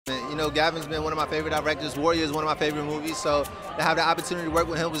You know, Gavin's been one of my favorite directors. Warrior is one of my favorite movies, so to have the opportunity to work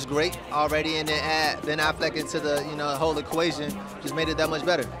with him was great already, and then add Ben Affleck into the whole equation just made it that much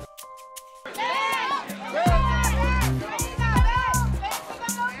better.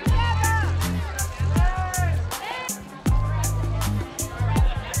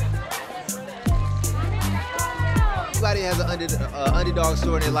 Everybody has an underdog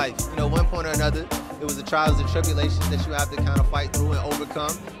story in their life. You know, one point or another, it was the trials and tribulations that you have to kind of fight through and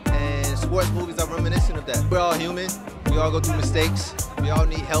overcome. And sports movies are reminiscent of that. We're all human. We all go through mistakes. We all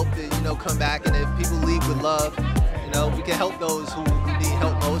need help to, come back. And if people leave with love, we can help those who need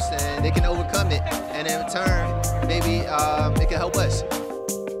help most, and they can overcome it. And in return, maybe it can help us.